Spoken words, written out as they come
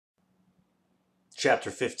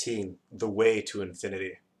Chapter 15, The Way to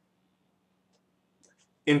Infinity.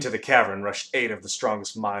 Into the cavern rushed 8 of the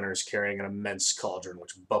strongest miners carrying an immense cauldron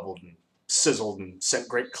which bubbled and sizzled and sent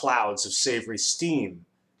great clouds of savory steam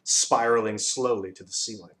spiraling slowly to the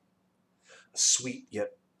ceiling. A sweet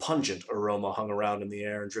yet pungent aroma hung around in the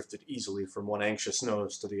air and drifted easily from one anxious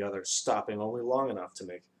nose to the other, stopping only long enough to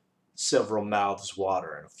make several mouths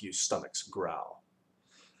water and a few stomachs growl.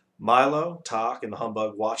 Milo, Tock, and the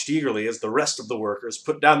humbug watched eagerly as the rest of the workers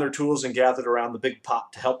put down their tools and gathered around the big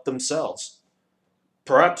pot to help themselves.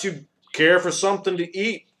 "Perhaps you'd care for something to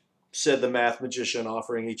eat," said the math magician,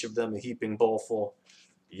 offering each of them a heaping bowlful.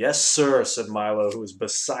 "Yes, sir," said Milo, who was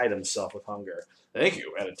beside himself with hunger. "Thank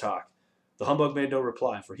you," added Tock. The humbug made no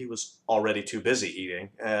reply, for he was already too busy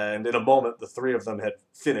eating, and in a moment the 3 of them had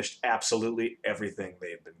finished absolutely everything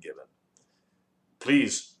they had been given.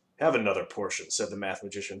 "Please, have another portion," said the math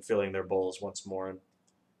magician, filling their bowls once more, and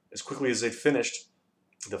as quickly as they'd finished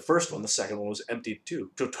the first one, the second one was emptied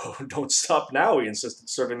too. "Don't stop now," he insisted,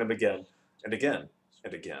 serving them again, and again,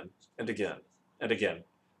 and again, and again, and again.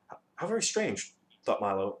 How very strange, thought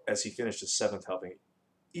Milo, as he finished his 7th helping.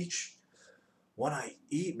 "Each one I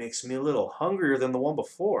eat makes me a little hungrier than the one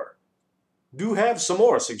before." "Do have some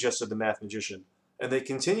more," suggested the math magician, and they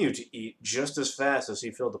continued to eat just as fast as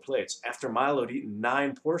he filled the plates. After Milo had eaten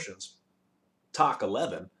 9 portions, Tock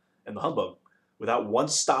 11, and the humbug, without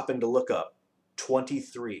once stopping to look up,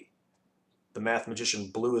 23. The math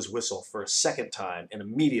magician blew his whistle for a second time, and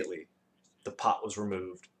immediately the pot was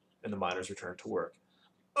removed, and the miners returned to work.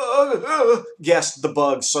 Gasped the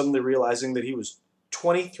bug, suddenly realizing that he was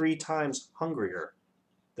 23 times hungrier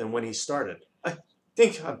than when he started. "I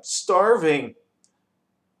think I'm starving."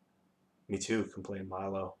 "Me too," complained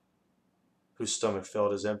Milo, whose stomach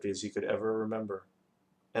felt as empty as he could ever remember.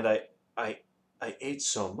 "And I ate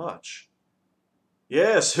so much."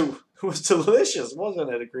 "Yes, it was delicious,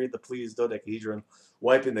 wasn't it?" agreed the pleased dodecahedron,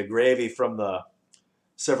 wiping the gravy from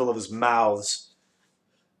several of his mouths.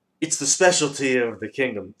 "It's the specialty of the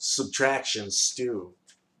kingdom, subtraction stew."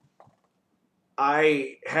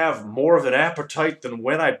 "I have more of an appetite than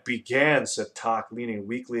when I began," said Tock, leaning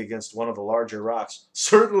weakly against one of the larger rocks.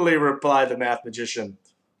 "Certainly," replied the math magician.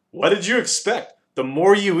 "What did you expect? The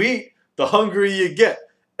more you eat, the hungrier you get.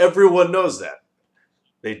 Everyone knows that."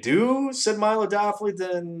 "They do?" said Milo doubtfully.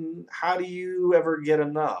 "Then how do you ever get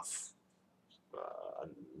enough?"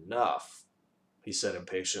 "Enough," he said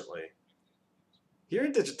impatiently. "Here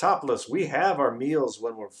in Digitopolis, we have our meals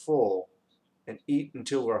when we're full and eat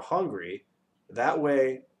until we're hungry. That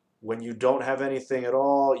way, when you don't have anything at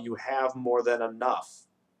all, you have more than enough.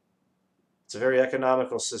 It's a very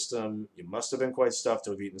economical system. You must have been quite stuffed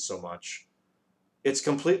to have eaten so much." "It's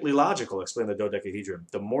completely logical," explained the dodecahedron.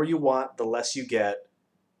 "The more you want, the less you get,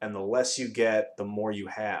 and the less you get, the more you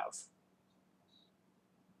have.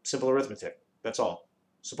 Simple arithmetic, that's all.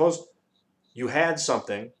 Suppose you had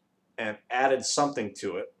something and added something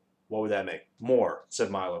to it. What would that make?" "More," said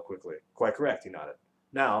Milo quickly. "Quite correct," he nodded.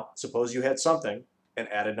 "Now, suppose you had something and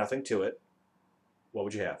added nothing to it. What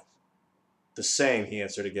would you have?" "The same," he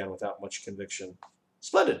answered again without much conviction.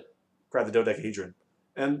 "Splendid," cried the dodecahedron.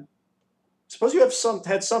 "And suppose you had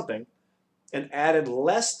something and added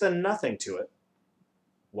less than nothing to it.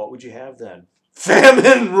 What would you have then?"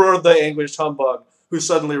 "Famine!" roared the anguished humbug, who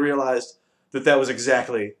suddenly realized that was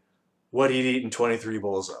exactly what he'd eaten 23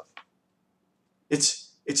 bowls of.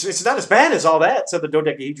 It's not as bad as all that," said the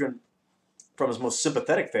dodecahedron from his most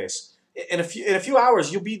sympathetic face. In a few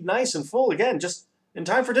hours, you'll be nice and full again, just in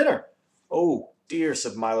time for dinner." "Oh, dear,"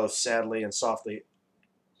 said Milo sadly and softly.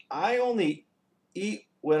 "I only eat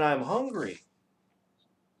when I'm hungry."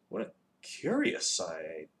 "What a curious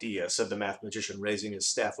idea," said the math magician, raising his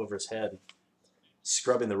staff over his head,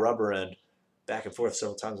 scrubbing the rubber end back and forth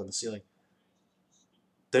several times on the ceiling.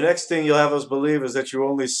 "The next thing you'll have us believe is that you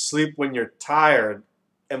only sleep when you're tired."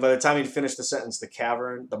 And by the time he'd finished the sentence, the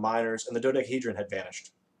cavern, the miners, and the dodecahedron had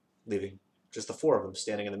vanished, leaving just the 4 of them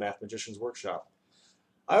standing in the math magician's workshop.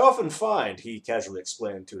 "I often find," he casually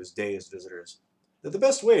explained to his dazed visitors, "that the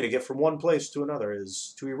best way to get from one place to another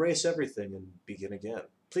is to erase everything and begin again.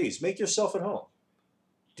 Please, make yourself at home."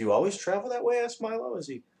 "Do you always travel that way?" asked Milo, as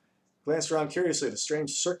he glanced around curiously at the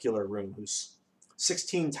strange circular room whose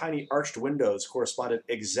 16 tiny arched windows corresponded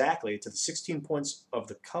exactly to the 16 points of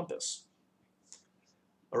the compass.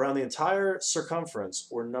 Around the entire circumference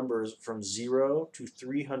were numbers from 0 to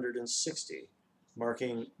 360,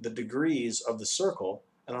 marking the degrees of the circle,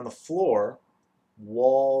 and on the floor,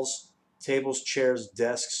 walls, tables, chairs,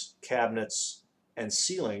 desks, cabinets, and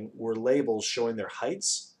ceiling were labels showing their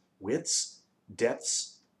heights, widths,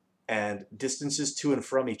 depths, and distances to and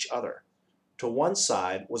from each other. To one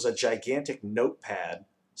side was a gigantic notepad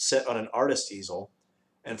set on an artist easel,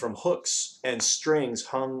 and from hooks and strings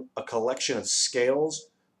hung a collection of scales,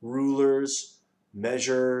 rulers,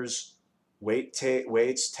 measures,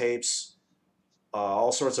 weights, tapes,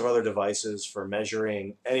 all sorts of other devices for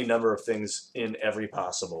measuring any number of things in every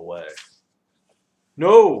possible way.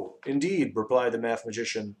 No, indeed, replied the math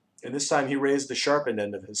magician, and this time he raised the sharpened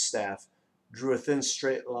end of his staff, drew a thin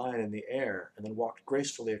straight line in the air, and then walked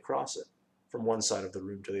gracefully across it, from one side of the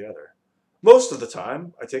room to the other. Most of the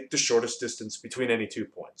time, I take the shortest distance between any 2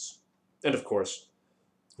 points. And of course,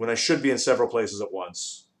 when I should be in several places at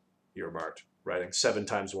once, he remarked, writing 7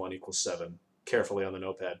 times 1 equals 7, carefully on the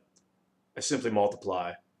notepad, I simply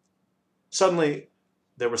multiply. Suddenly,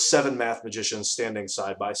 there were 7 math magicians standing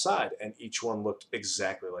side by side, and each one looked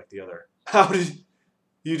exactly like the other. How did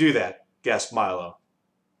you do that? Gasped Milo.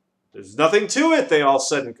 There's nothing to it, they all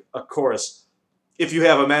said in a chorus. If you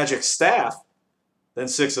have a magic staff. Then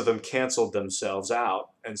 6 of them canceled themselves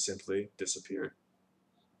out and simply disappeared.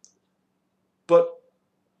 But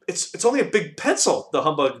it's only a big pencil, the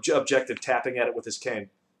humbug objected, tapping at it with his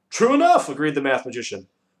cane. True enough, agreed the math magician.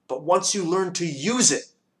 But once you learn to use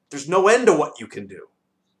it, there's no end to what you can do.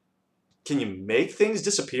 Can you make things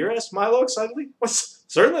disappear? Asked Milo excitedly. Well,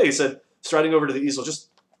 certainly, he said, striding over to the easel.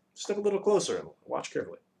 Just step a little closer and watch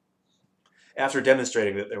carefully. After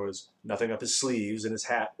demonstrating that there was nothing up his sleeves, in his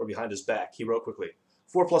hat, or behind his back, he wrote quickly,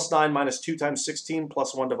 4 plus 9 minus 2 times 16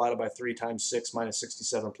 plus 1 divided by 3 times 6 minus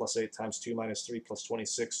 67 plus 8 times 2 minus 3 plus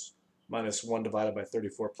 26 minus 1 divided by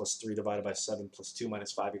 34 plus 3 divided by 7 plus 2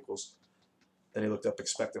 minus 5 equals. Then he looked up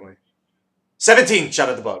expectantly. 17,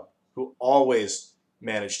 shouted the bug, who always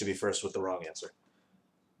managed to be first with the wrong answer.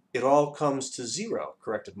 It all comes to 0,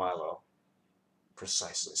 corrected Milo.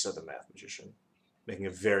 Precisely, said the math magician, making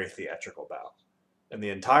a very theatrical bow. And the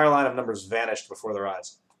entire line of numbers vanished before their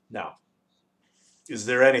eyes. Now, is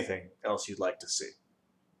there anything else you'd like to see?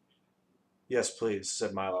 Yes, please,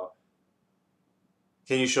 said Milo.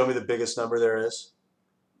 Can you show me the biggest number there is?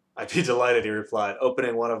 I'd be delighted, he replied,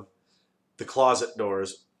 opening one of the closet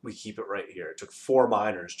doors. We keep it right here. It took 4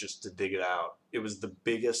 miners just to dig it out. It was the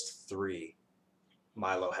biggest 3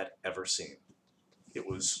 Milo had ever seen. It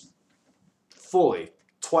was fully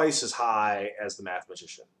twice as high as the math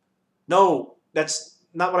magician. No, that's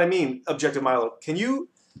not what I mean, objected Milo. Can you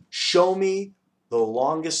show me the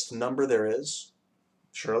longest number there is?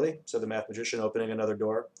 Surely, said the math magician, opening another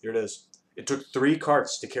door. Here it is. It took 3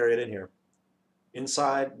 carts to carry it in here.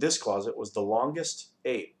 Inside this closet was the longest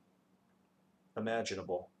 8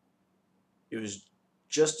 imaginable. It was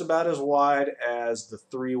just about as wide as the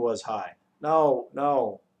 3 was high. No,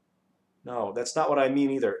 that's not what I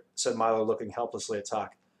mean either, said Milo, looking helplessly at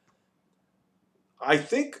Tock. I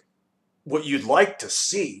think what you'd like to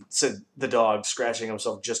see, said the dog, scratching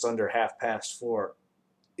himself just under 4:30,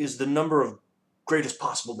 is the number of greatest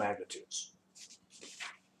possible magnitudes.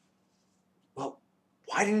 Well,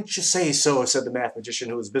 why didn't you say so, said the math magician,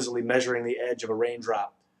 who was busily measuring the edge of a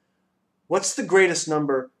raindrop. What's the greatest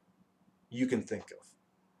number you can think of?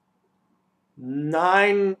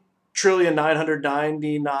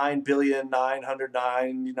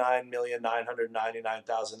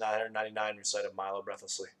 9,999,999,999,999, recited Milo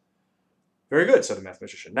breathlessly. Very good, said the math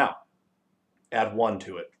magician. Now, add 1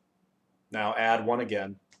 to it. Now add 1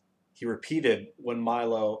 again. He repeated when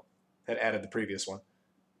Milo had added the previous one.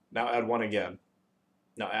 Now add 1 again.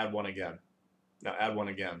 Now add 1 again. Now add 1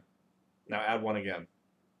 again. Now add 1 again.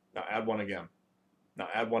 Now add 1 again. Now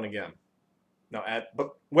add 1 again. Now add...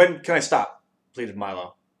 But when can I stop? Pleaded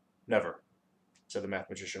Milo. Never, said the math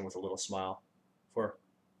magician with a little smile. For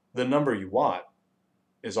the number you want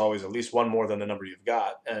is always at least 1 more than the number you've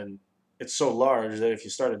got, and it's so large that if you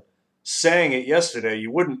started saying it yesterday,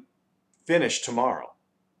 you wouldn't finish tomorrow.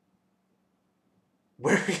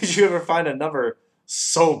 Where could you ever find a number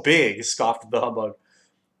so big? Scoffed the humbug.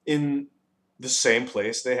 In the same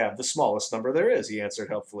place they have the smallest number there is, he answered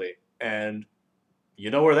helpfully. And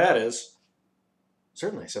you know where that is?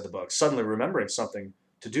 Certainly, said the bug, suddenly remembering something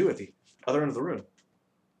to do at the other end of the room.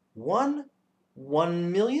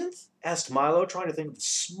 1/1,000,000th? Asked Milo, trying to think of the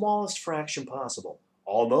smallest fraction possible.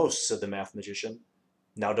 Almost, said the math magician.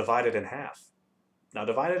 Now divide it in half. Now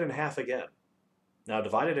divide it in half again. Now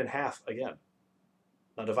divide it in half again.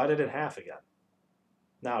 Now divide it in half again.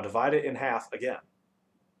 Now divide it in half again.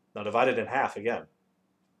 Now divide it in half again.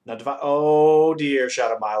 Now divide... Oh, dear,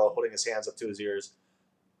 shouted Milo, holding his hands up to his ears.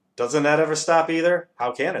 Doesn't that ever stop either?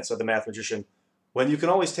 How can it, said the math magician, when you can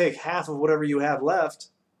always take half of whatever you have left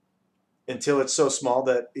until it's so small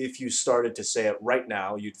that if you started to say it right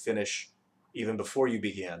now, you'd finish even before you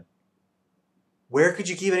began. Where could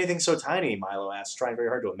you keep anything so tiny? Milo asked, trying very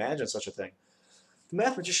hard to imagine such a thing. The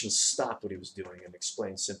mathematician stopped what he was doing and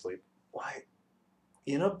explained simply, "Why,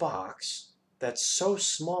 in a box that's so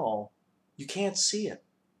small you can't see it.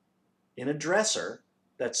 In a dresser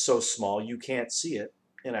that's so small you can't see it.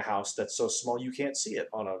 In a house that's so small you can't see it.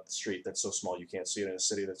 On a street that's so small you can't see it. In a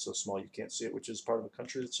city that's so small you can't see it, which is part of a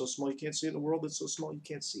country that's so small you can't see it. In a world that's so small you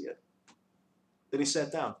can't see it." Then he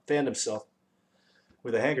sat down, fanned himself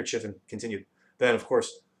with a handkerchief, and continued, "Then, of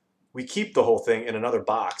course, we keep the whole thing in another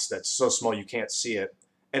box that's so small you can't see it.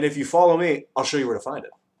 And if you follow me, I'll show you where to find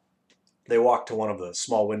it." They walked to one of the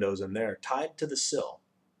small windows, and there, tied to the sill,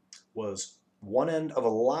 was one end of a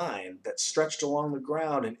line that stretched along the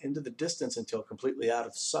ground and into the distance until completely out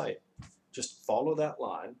of sight. "Just follow that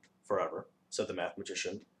line forever," said the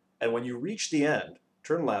mathematician, "and when you reach the end,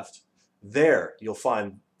 turn left. There you'll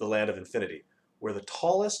find the land of infinity, where the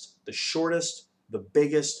tallest, the shortest, the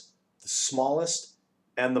biggest, the smallest,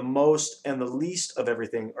 and the most and the least of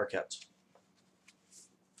everything are kept."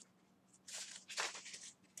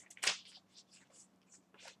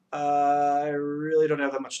 "I really don't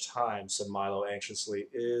have that much time," said Milo anxiously.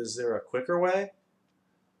 "Is there a quicker way?"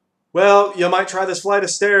 "Well, you might try this flight of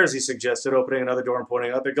stairs," he suggested, opening another door and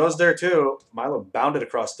pointing up. "It goes there, too." Milo bounded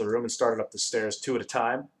across the room and started up the stairs 2 at a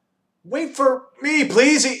time. "Wait for me,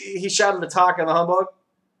 please," he shouted to Taka and the humbug.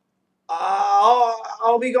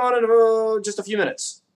 I'll be gone in just a few minutes."